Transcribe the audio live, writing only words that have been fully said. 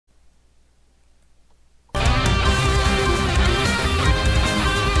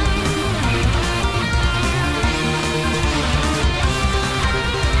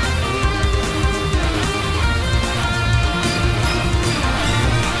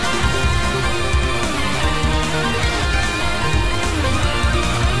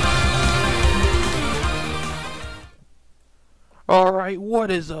Alright,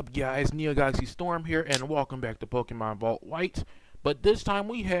 what is up guys? Neo Galaxy Storm here and welcome back to Pokemon Vault White. But this time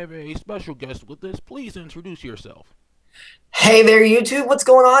we have a special guest with us. Please introduce yourself. Hey there, YouTube. What's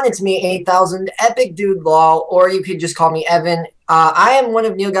going on? It's me, 8000 Epic Dude Law, or you could just call me Evan. I am one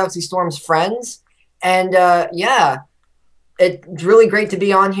of Neo Galaxy Storm's friends, and yeah, it's really great to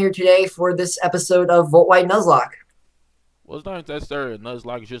be on here today for this episode of Volt White Nuzlocke. Well, it's not necessarily a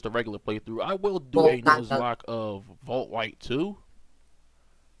Nuzlocke, it's just a regular playthrough. I will do Well, a not Nuzlocke of Vault White too.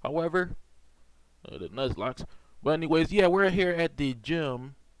 However, the Nuzlocks. But anyways, yeah, we're here at the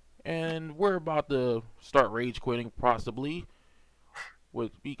gym and we're about to start rage quitting possibly.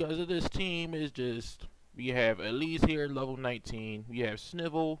 Because of this team is just we have Elise here level 19, we have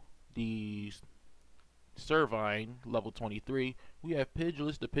Snivel, the Servine level 23, we have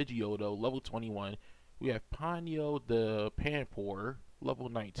Pidgelis the Pidgeotto level 21, we have Ponyo the Panpour level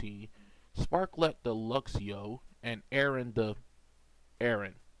 19, Sparklet the Luxio, and Aaron the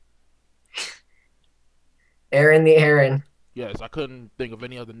Aaron. Aaron the Aaron. Yes, I couldn't think of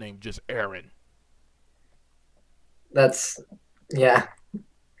any other name, just Aaron. That's, yeah.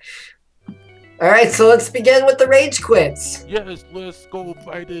 All right, so let's begin with the rage quits. Yes, let's go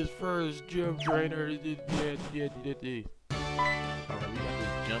fight his first gym trainer. Alright, we got this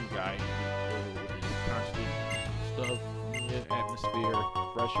gym guy with his constant stuff, atmosphere,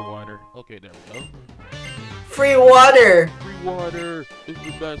 fresh water. Okay, there we go. Free water. Free water is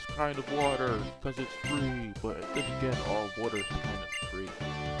the best kind of water because it's free, but then again, all water is kind of free.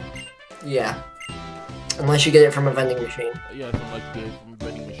 Yeah, unless you get it from a vending machine. Yes, unless you get it from a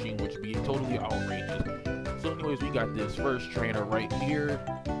vending machine, which would be totally outrageous. So anyways, we got this first trainer right here.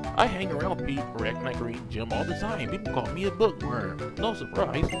 I hang around people at Night Green Gym all the time. People call me a bookworm. No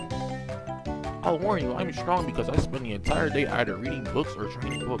surprise. I'll warn you, I'm strong because I spend the entire day either reading books or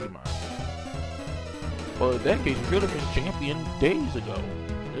training Pokemon. Well, in that case, you should have been champion days ago.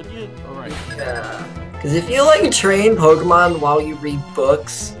 Didn't you? Alright. Yeah. Because if you like train Pokemon while you read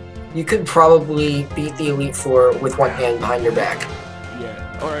books, you could probably beat the Elite Four with one hand behind your back.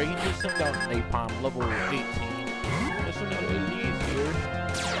 Yeah. Alright, he just sent out Napalm level 18. Let's send out Elise here.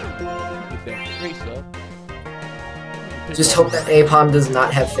 Get that trace up. Just hope that Napalm does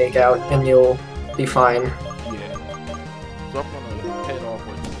not have Fake Out, and you'll be fine. Yeah. So I'm gonna head off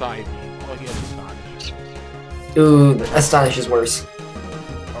with Psybe. Oh, he has Astonish. Ooh, Astonish is worse.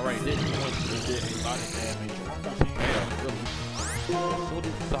 Alright, this one did a lot of damage. Almost half, really. So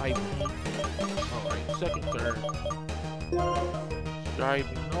did Psybe. Alright, second turn. Psybe.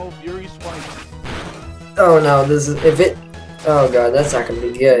 No, Fury Swipe. Oh no, this is if it. Oh god, that's not gonna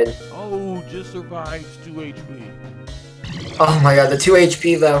be good. Oh, just survives 2 HP. Oh my god, the 2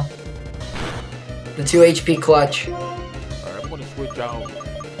 HP though. The 2 HP clutch. Alright, I'm gonna switch out.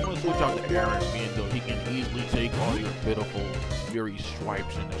 I'm gonna switch out to Aaron, being though he can easily take all your pitiful Fury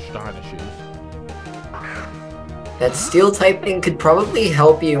Swipes and Astonishes. That steel typing could probably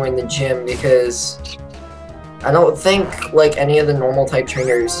help you in the gym because I don't think like any of the normal type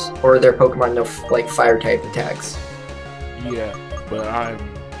trainers or their Pokemon know like fire type attacks. Yeah, but I'm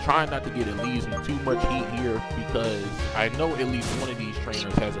trying not to get Elise in too much heat here because I know at least one of these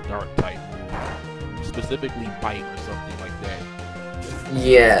trainers has a dark type, specifically Bite or something like that.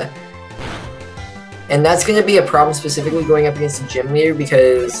 Yeah. And that's going to be a problem specifically going up against a gym leader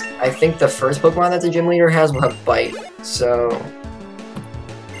because I think the first Pokemon that the gym leader has will have Bite. So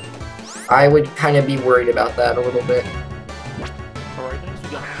I would kind of be worried about that a little bit. Alright, next we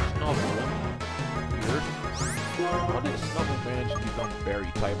got Snuffle. Weird. How did Snuffle manage to become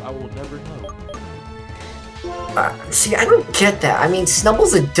Fairy type? I will never know. See, I don't get that. I mean,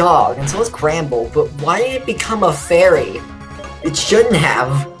 Snubble's a dog, and so is Gramble, but why did it become a fairy? It shouldn't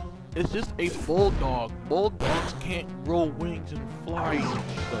have. It's just a bulldog. Bulldogs can't grow wings and fly and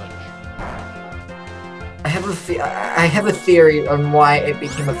such. I have a theory on why it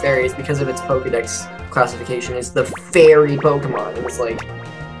became a fairy. It's because of its Pokedex classification. It's the fairy Pokemon. It was like,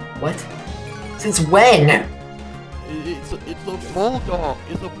 what? Since when? It's a bulldog.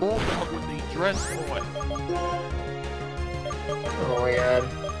 It's a bulldog with a dress on. Oh my god.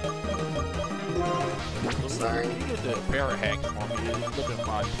 I'm sorry. You get the Parahacks for me. It's looking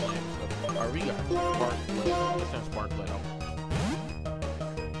body slam stuff. Alright, we got Sparklet. Let's send Sparklet out.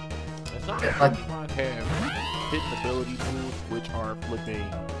 And some Pokemon have hidden ability moves which are flipping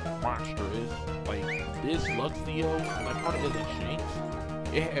monstrous. Like this Luxio, like how it doesn't Shanks,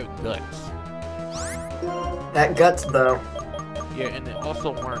 it have guts. That guts though. Yeah, and it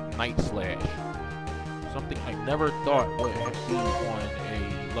also learned Night Slash. Something I never thought would have been on a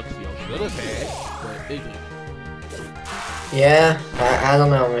Luxio. Should have had, but isn't. Yeah, I don't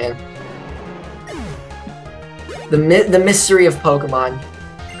know, man. The mystery of Pokemon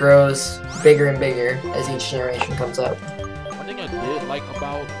grows bigger and bigger as each generation comes up. One thing I did like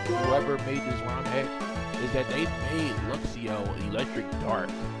about whoever made this ROM hack is that they made Luxio Electric Dark.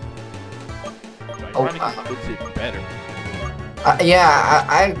 Which ironically fits it better. Yeah,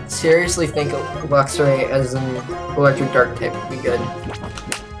 I seriously think Luxray as an Electric Dark type would be good.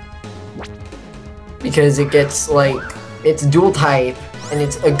 Because it gets, like, it's dual type, and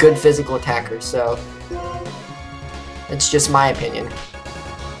it's a good physical attacker, so... It's just my opinion.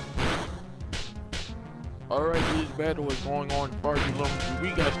 Alright, this battle is going on far too long.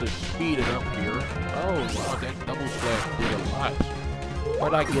 We got to speed it up here. Oh, wow, that double slash did a lot.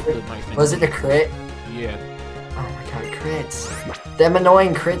 Where'd I get the nice... Was it a crit? Yeah. Oh my god, crits. Them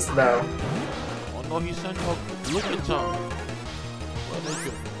annoying crits, though. Oh no, he sent out look at some. Well, they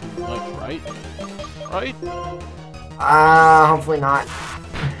could do much, right? Right? Hopefully not.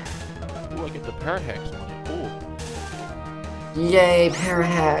 Ooh, I get the Parahex on it. Cool. Yay,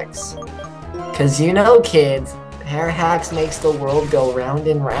 Parahex. Cause you know, kids, Parahex makes the world go round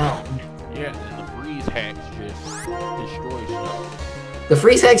and round. Yeah, and the freeze hacks just destroy stuff. The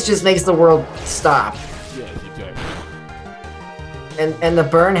freeze hex just makes the world stop. Yes, exactly. And the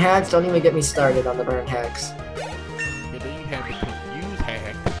burn hacks, don't even get me started on the burn hacks. And then you have the confuse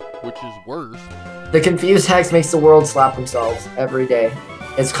hack, which is worse. The confused hex makes the world slap themselves every day.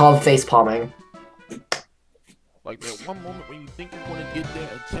 It's called face palming. Like that one moment when you think you're gonna get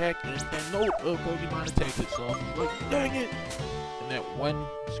that attack, and no, Pokemon attacks itself. Like, dang it! And that one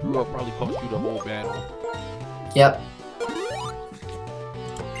screw up probably cost you the whole battle. Yep.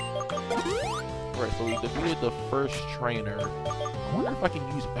 Right, so we defeated the first trainer. I wonder if I can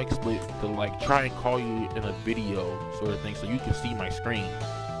use XSplit to like try and call you in a video sort of thing so you can see my screen.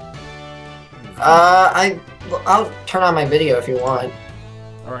 I'll turn on my video if you want.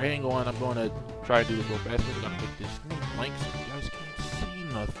 Alright, hang on, I'm gonna try to do this real fast. I'm gonna make this screen blank so you guys can't see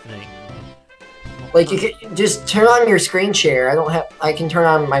nothing. Like, you can just turn on your screen share. I can turn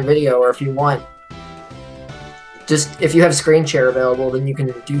on my video, or if you want. Just, if you have screen share available, then you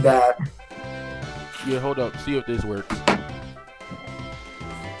can do that. Yeah, hold up, see if this works.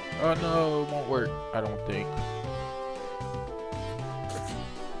 Oh no, it won't work, I don't think.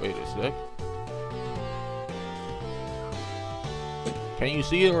 Wait a sec. Can you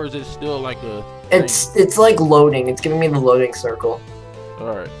see it, or is it still like a thing? It's like loading. It's giving me the loading circle.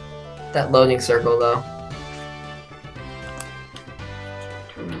 Alright. That loading circle, though.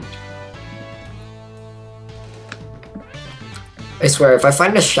 I swear, if I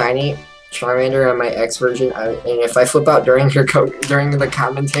find a shiny Charmander on my X version, and if I flip out during the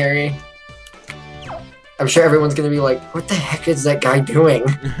commentary, I'm sure everyone's gonna be like, "What the heck is that guy doing?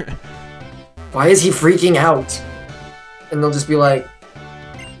 Why is he freaking out?" And they'll just be like,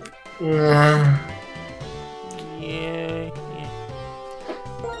 "Nah." Yeah.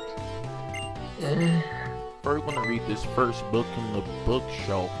 We're gonna read this first book in the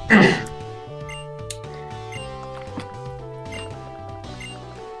bookshelf.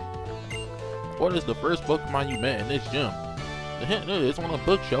 What is the first Pokemon you met in this gym? The hint is on a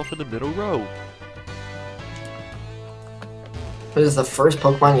bookshelf in the middle row. What is the first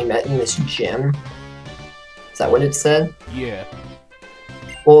Pokemon you met in this gym? Is that what it said? Yeah.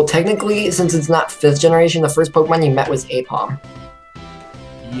 Well, technically, since it's not 5th generation, the first Pokemon you met was Apom.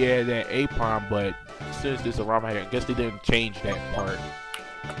 Yeah, that Apom, but since this is a ROM hack, I guess they didn't change that part.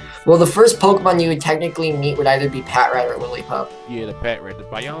 Well, the first Pokemon you would technically meet would either be Patrat or Lillipup. Yeah, the Patrat, the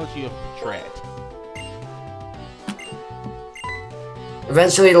biology of Patrat.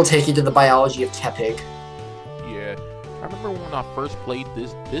 Eventually, it'll take you to the biology of Tepig. Yeah, I remember when I first played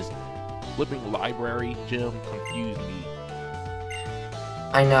this flipping library gym confused me.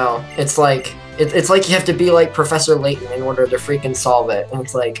 I know. It's like it's like you have to be like Professor Layton in order to freaking solve it. And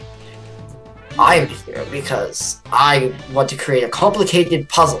it's like, I'm here because I want to create a complicated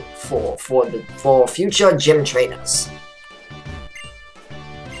puzzle for future gym trainers.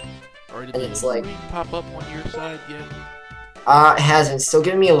 Or did And the it's like, screen pop up on your side yet? it hasn't. It's still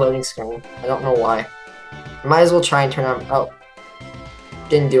giving me a loading screen. I don't know why. Might as well try and turn on. Oh,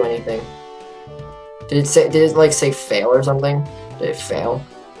 didn't do anything. Did it like say fail or something? Did it fail?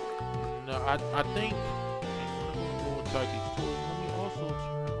 No, I think I'm gonna go inside these tools. Let me also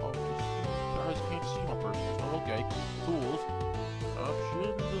turn off this. You guys can't see my personal stuff. Okay, tools,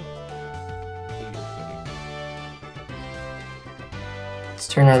 options, video setting. Let's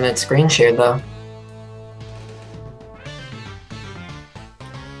turn on that screen share though.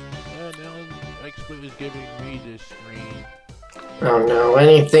 And now XSplit is giving me this screen. Oh no,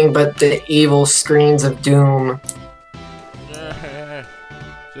 anything but the evil screens of doom.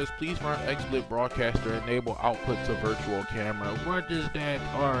 Just says, please run XSplit Broadcaster, enable output to virtual camera. What is that?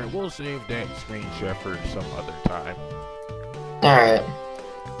 Alright, we'll save that screenshot for some other time. Alright.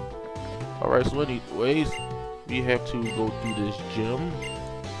 Alright, so anyways, we have to go through this gym.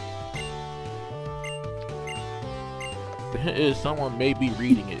 Someone may be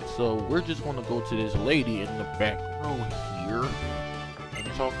reading it, so we're just going to go to this lady in the back row here and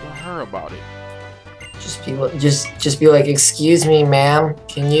talk to her about it. Just be like, excuse me, ma'am,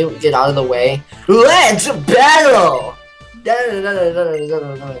 can you get out of the way? Let's battle!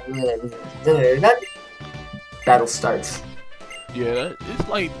 Battle starts. Yeah, that's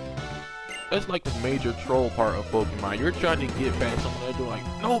like the major troll part of Pokemon. You're trying to get past someone, they're like,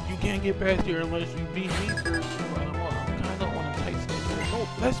 nope, you can't get past here unless you beat me first. I don't want to taste it. Nope,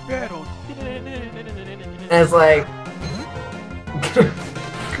 let's battle. And it's like...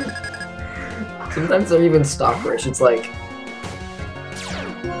 Sometimes they're even stalkerish. It's like...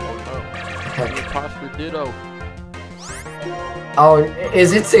 Oh no. Imposter Ditto. Oh,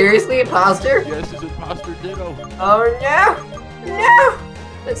 is it seriously imposter? Yes, it's Imposter Ditto. Oh no! No!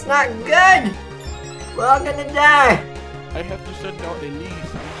 That's not good! We're all gonna die! I have to send out at least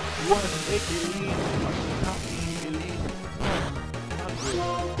one fake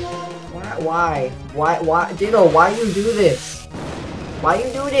Why? Why? Ditto, why you do this? Why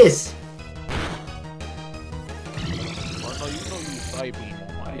you do this? Oh no, you know you side beam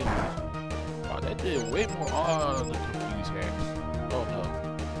on my end. Oh, that did way more the confused hacks. Oh no.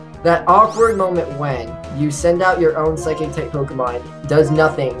 That awkward moment when you send out your own psychic type Pokemon does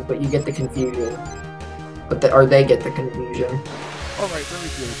nothing, but you get the confusion. Or they get the confusion. Alright, very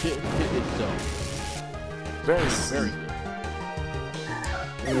good. Hit it though. Very, very good.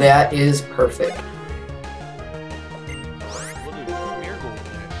 That is perfect.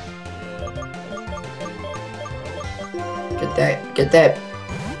 Get that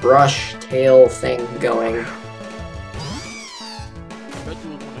brush tail thing going. I bet you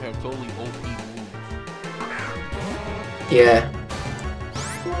was gonna have totally OP moves. Yeah.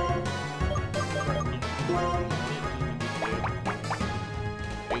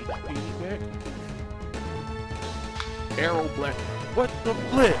 Aero Black. What the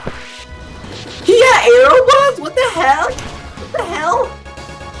flip? Yeah, Aero Blast? What the hell? What the hell?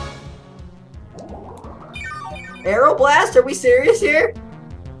 Aero Blast? Are we serious here?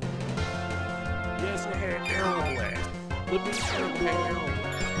 Yes, it had Aero Blast. Let me see if it had Aero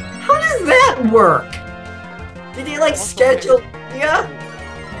Blast. How does that work? Did he like sketch a Lugia?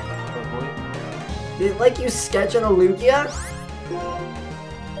 Did like you sketch on a Lugia?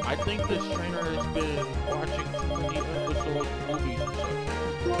 I think this trainer has been watching too many episodes of movies and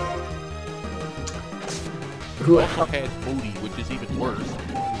stuff. Who also has Moody, which is even worse.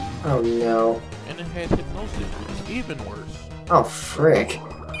 Oh no. And it has Hypnosis, which is even worse. Oh frick.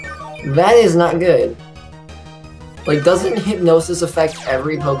 That is not good. Like, doesn't Hypnosis affect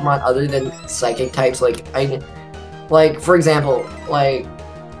every Pokemon other than Psychic types? Like, for example, like,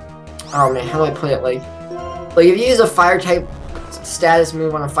 oh man, how do I put it? Like if you use a Fire type status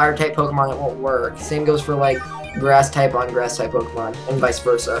move on a Fire type Pokemon, it won't work. Same goes for like Grass type on Grass type Pokemon, and vice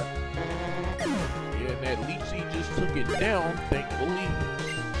versa. Yeah, and that Leech Seed just took it down, thankfully.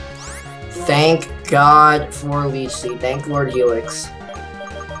 Thank God for Leech Seed. Thank Lord Helix.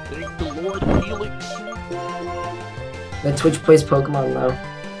 Thank the Lord Helix. The Twitch plays Pokemon though.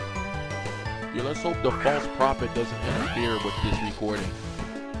 Yeah, let's hope the false prophet doesn't interfere with this recording.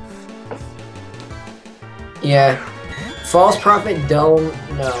 Yeah. False Prophet Dome,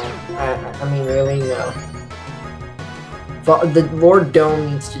 no. I mean, really, no. The Lord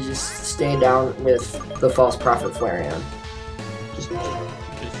Dome needs to just stay down with the False Prophet Flareon. Just send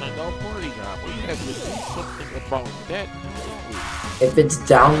out Porygon. We have to do something about that. If it's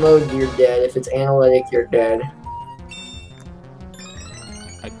download, you're dead. If it's analytic, you're dead.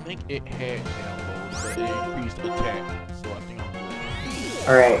 I think it had download, but it increased attack, so I think I'm good.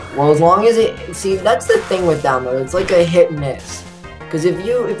 Alright, well as long as it... See, that's the thing with download. It's like a hit-miss. Because if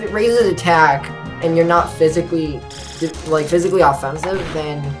it raises attack, and you're not physically offensive,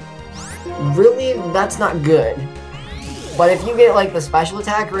 then really, that's not good. But if you get like the special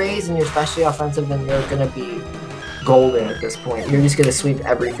attack raise, and you're specially offensive, then you're gonna be golden at this point. You're just gonna sweep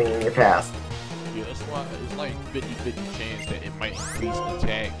everything in your path. Yeah, that's why it's like 50-50 chance that it might increase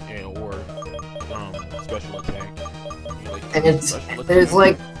attack or special attack. And there's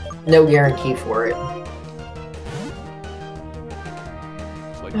like no guarantee for it.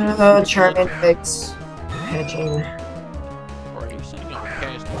 Charming fix. Hatching. Alright, you're sitting on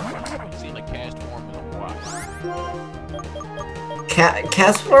cast form. I haven't seen a cast form in a while.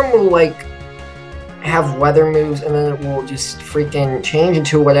 Cast form will like have weather moves, and then it will just freaking change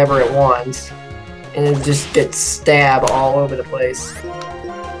into whatever it wants, and it just gets stabbed all over the place.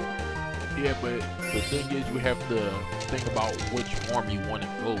 Yeah, but the thing is, you have to think about which form you want to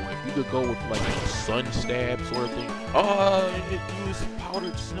go with. You could go with like a sun stab sort of thing. It used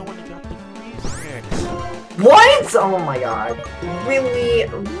powdered snow and it got the freeze hacks. What? Oh my god. Really?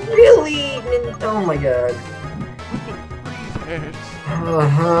 Really? Oh my god. Freeze hacks.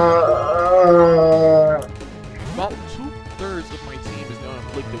 About 2/3 of my team is now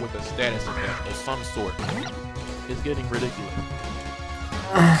inflicted with a status effect of some sort. It's getting ridiculous.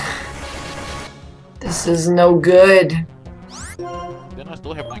 This is no good. Then I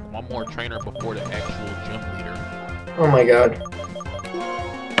still have like one more trainer before the actual gym leader. Oh my god.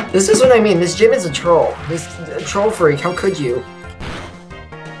 This is what I mean. This gym is a troll. This a troll freak. How could you?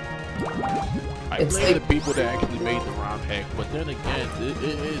 I It's blame like- the people that actually made the ROM hack, but then again, it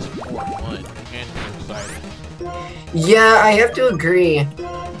is more fun and more exciting. Yeah, I have to agree.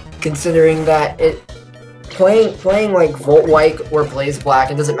 Considering that playing like Volt White or Blaze Black,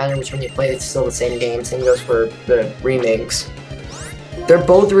 it doesn't matter which one you play, it's still the same game. Same goes for the remakes. They're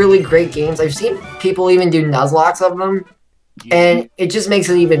both really great games. I've seen people even do Nuzlocke of them, and it just makes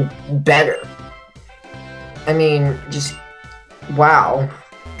it even better. I mean, just wow.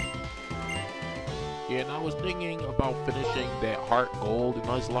 Yeah, and I was thinking about finishing that Heart Gold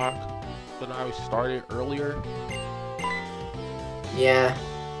Nuzlocke that I started earlier. Yeah.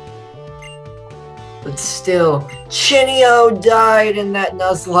 But still, Chinio died in that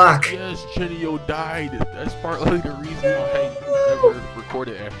Nuzlocke. Yes, Chinio died. That's partly the reason why I never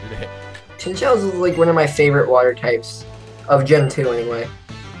recorded after that. Chinchou's is like one of my favorite water types of Gen 2 anyway.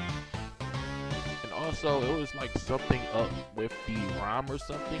 And also, it was like something up with the ROM or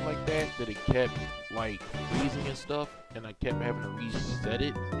something like that it kept like freezing and stuff, and I kept having to reset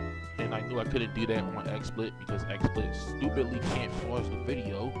it. And I knew I couldn't do that on XSplit because XSplit stupidly can't pause the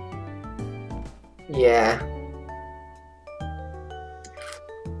video. Yeah.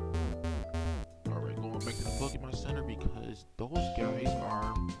 Alright, going back to the Pokemon Center because those guys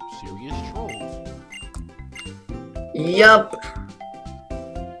are serious trolls. Yup.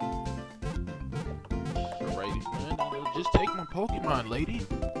 Alright, man, just take my Pokemon, lady.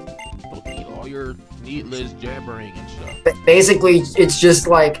 Don't need all your needless jabbering and stuff. Basically, it's just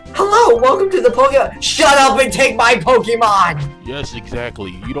like, hello, welcome to the Pokemon. Shut up and take my Pokemon. Yes,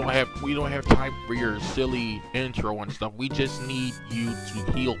 exactly. We don't have time for your silly intro and stuff. We just need you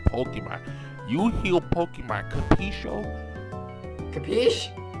to heal Pokemon. You heal Pokemon, capisco?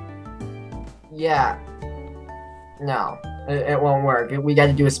 Capiche? Yeah. No, it won't work. We got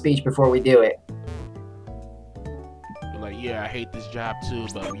to do a speech before we do it. You're like, yeah, I hate this job too,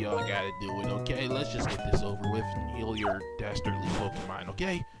 but we all gotta do it, okay? Let's just get this over with and heal your dastardly Pokemon,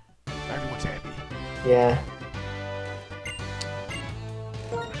 okay? Everyone's happy. Yeah.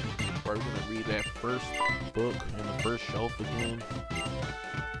 We're gonna read that first book in the first shelf again.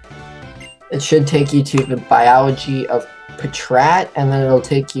 It should take you to the biology of Patrat, and then it'll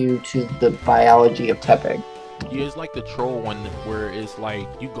take you to the biology of Tepig. Yeah, it's like the troll one where it's like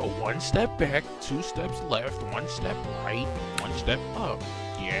you go one step back, 2 steps left, 1 step right, 1 step up.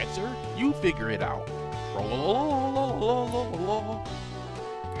 The answer? You figure it out.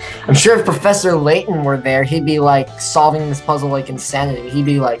 I'm sure if Professor Layton were there, he'd be like solving this puzzle like insanity. He'd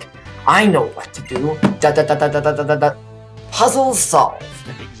be like, I know what to do. Da da da da da da da da. Puzzle solved.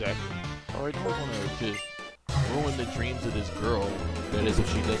 Exactly. Alright, I don't want to just ruin the dreams of this girl. That is, if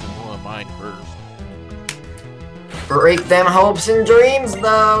she doesn't ruin mine first. Break them hopes and dreams,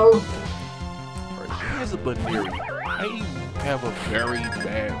 though. Alright, she has a Baneri. I have a very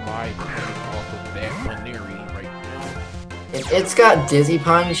bad vibe coming off of that Baneri right now. It's got Dizzy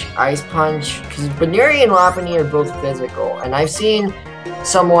Punch, Ice Punch, because Baneri and Lopunny are both physical, and I've seen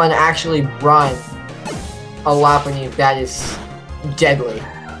someone actually run a Lopunny that is deadly.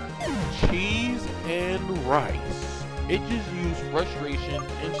 Cheese and rice. It just used frustration,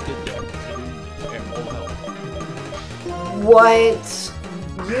 instant death, and full health. What?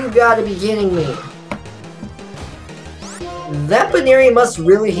 You gotta be kidding me. That Baneri must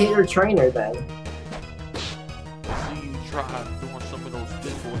really hate her trainer then. See you try doing some of those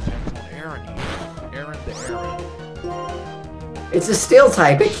physical attacks on Aaron here. Aaron the Aaron. It's a steel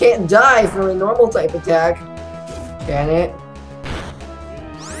type. It can't die from a normal type attack. Can it?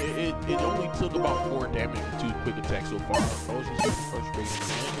 It only took about 4 damage with 2 quick attacks so far. I was just using frustration.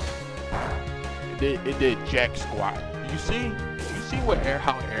 It did jack squat. You see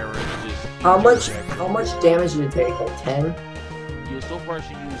how Aero just How much damage did it take? Like 10? Yeah, so far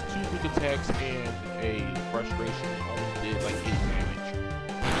she used 2 quick attacks and a frustration and only did like 8 damage.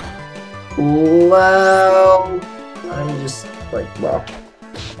 Well, I'm just like, well.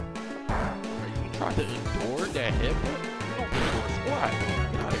 You tried to endure that hit, but you don't endure squat.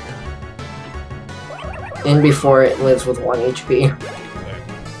 Get out of here. In before it lives with 1 HP.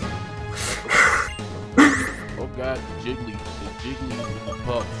 Oh god, the Jigglies and the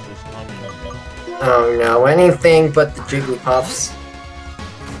Puffs just coming. Oh no, anything but the Jigglypuffs.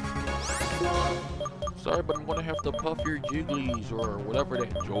 Sorry, but I'm gonna have to puff your Jigglies or whatever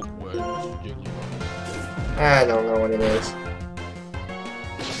that joke was, Mr. Jigglypuff. I don't know what it is.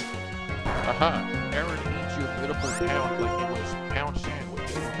 Aha! Aaron eats your beautiful pound like it was pound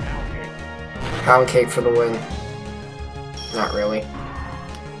sandwich or pound cake. Pound cake for the win. Not really.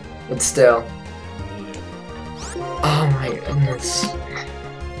 But still. Oh my goodness.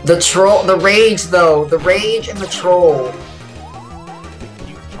 The troll, the rage though. The rage and the troll. The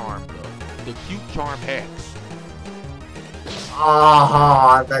cute charm though. The cute charm hacks.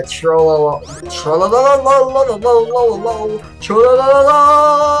 Ah, the troll. Troll.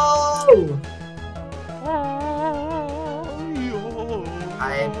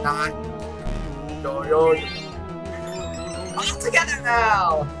 I am not. No. All together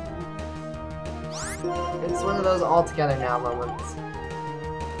now! It's one of those all together now moments.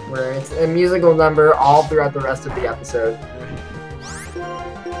 Where it's a musical number all throughout the rest of the episode.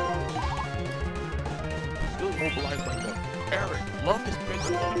 Still mobilized like that. Aaron, love is bigger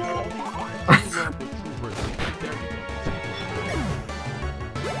than you. Only find true love with true person.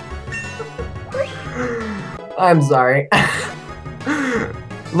 There you go. I'm sorry.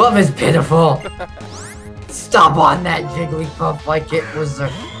 Love is pitiful. Stop on that Jigglypuff like it was a,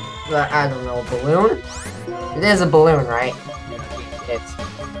 I don't know, a balloon? It is a balloon, right? It's.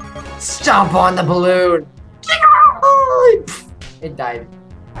 Stomp on the balloon! It died.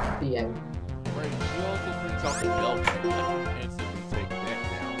 The end. Right, she also brings out the belt and instantly take that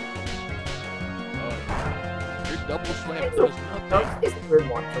down. Your double slap does nothing. It's a weird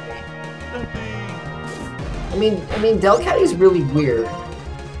one for me. Nothing. I mean, Delcatty's really weird.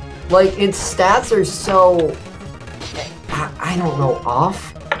 Like, its stats are so, I don't know,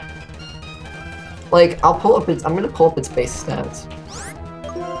 off. Like, I'm gonna pull up its base stats.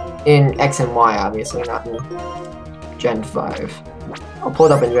 In X and Y, obviously, not in Gen 5. I'll pull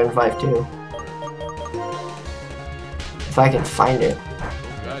it up in Gen 5 too. If I can find it.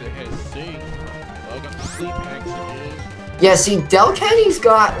 Oh god, it has Sing. I got the sleep hacks again. Yeah, see, Delcatty's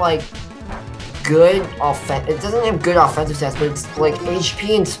got, like, good offense. It doesn't have good offensive stats, but it's like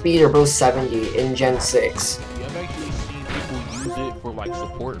HP and speed are both 70 in Gen 6. Yeah, I've actually seen people use it for like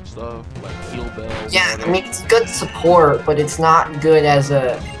support stuff, like heal bells. Yeah, I mean, it's good support, but it's not good as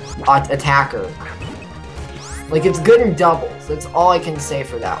a attacker. Like, it's good in doubles. That's all I can say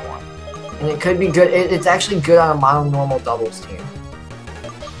for that one. And it could be good. It's actually good on a mono normal doubles team.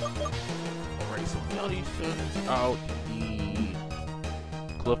 Alright, so now he sends out the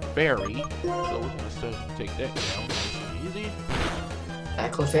Clefairy. So we're gonna take that down. Nice and easy.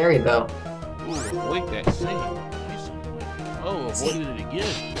 That Clefairy, though. Ooh, avoid that Sing. Nice and quick. Oh, avoided it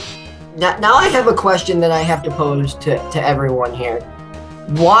again. Now I have a question that I have to pose to everyone here.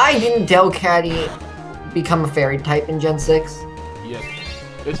 Why didn't Delcatty become a fairy type in Gen 6? Yes.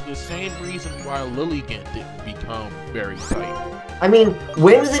 It's the same reason why Lilligant didn't become fairy type. I mean,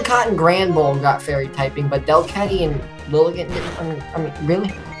 Whimsicott and Granbull got fairy typing, but Delcatty and Lilligant didn't. I mean,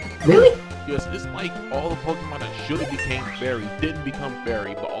 really? Really? Yes, it's like all the Pokemon that should have became fairy didn't become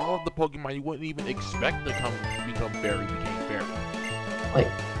fairy, but all of the Pokemon you wouldn't even expect to become fairy became fairy. Like,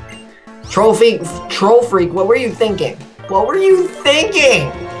 Troll Freak, what were you thinking? What were you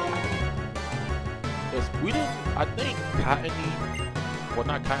thinking? Yes, we didn't. I think Cottony, well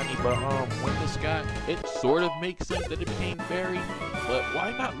not Cottony, but Whimsicott, it sort of makes sense that it became fairy, but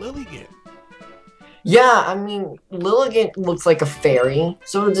why not Lilligant? Yeah, I mean, Lilligant looks like a fairy.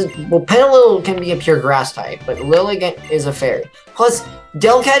 So does, well, Penalil can be a pure grass type, but Lilligant is a fairy. Plus,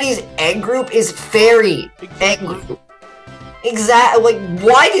 Delcatty's egg group is fairy. Exactly. Egg group. Exactly. Like,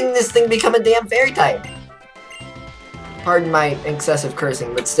 why didn't this thing become a damn fairy type? Pardon my excessive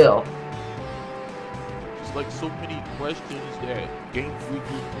cursing, but still. It's like so many questions that Game Freak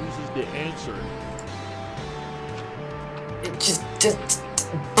refuses to answer. It just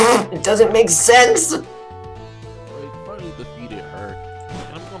it doesn't make sense. I finally defeated her.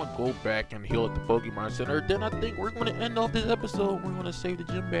 And I'm gonna go back and heal at the Pokemon Center. Then I think we're gonna end off this episode. We're gonna save the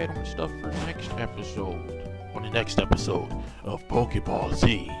gym battle and stuff for next episode. On the next episode of Pokeball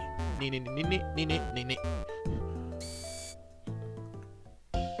Z.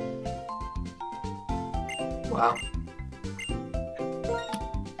 Wow.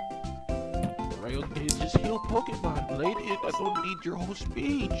 Alright, okay, just heal Pokemon, lady. I don't need your whole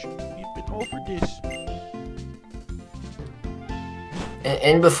speech. We've been over this.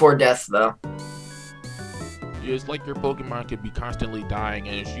 And before death, though. Yeah, it's like your Pokemon could be constantly dying,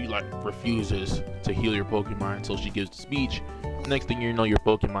 and she like refuses to heal your Pokemon until she gives speech. Next thing you know, your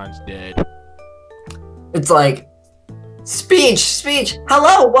Pokemon's dead. It's like, speech.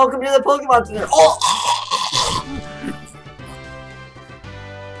 Hello, welcome to the Pokemon Center. Oh,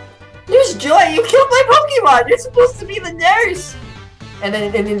 Nurse Joy, you killed my Pokemon. You're supposed to be the nurse. And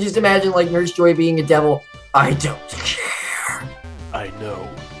then just imagine like Nurse Joy being a devil. I don't care. I know.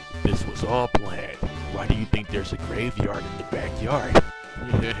 This was all planned. Why do you think there's a graveyard in the backyard?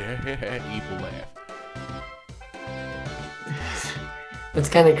 Evil laugh. It's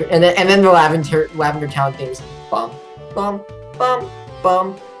kind of, and then the Lavender Town things. Bum, bum, bum,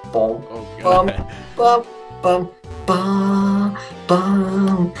 bum, bum, Oh, bum, bum, bum,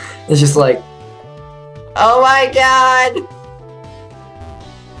 bum. It's just like, oh my god.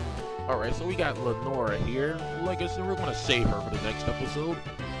 Alright, so we got Lenora here. Like I said, we're gonna save her for the next episode.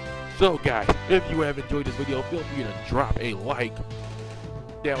 So guys, if you have enjoyed this video, feel free to drop a like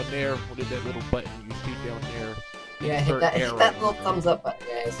down there. What is that little button you see down there? Yeah, hit that little thumbs up button,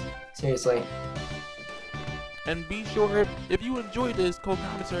 guys. Seriously. And be sure, if you enjoyed this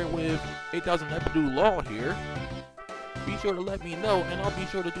co-commentary with 8000 Epidu Law here, be sure to let me know, and I'll be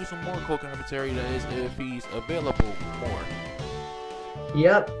sure to do some more co-commentary, that is, if he's available more.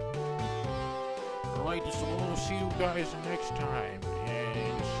 Yep. Alright, so we'll see you guys next time,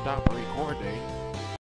 and stop recording.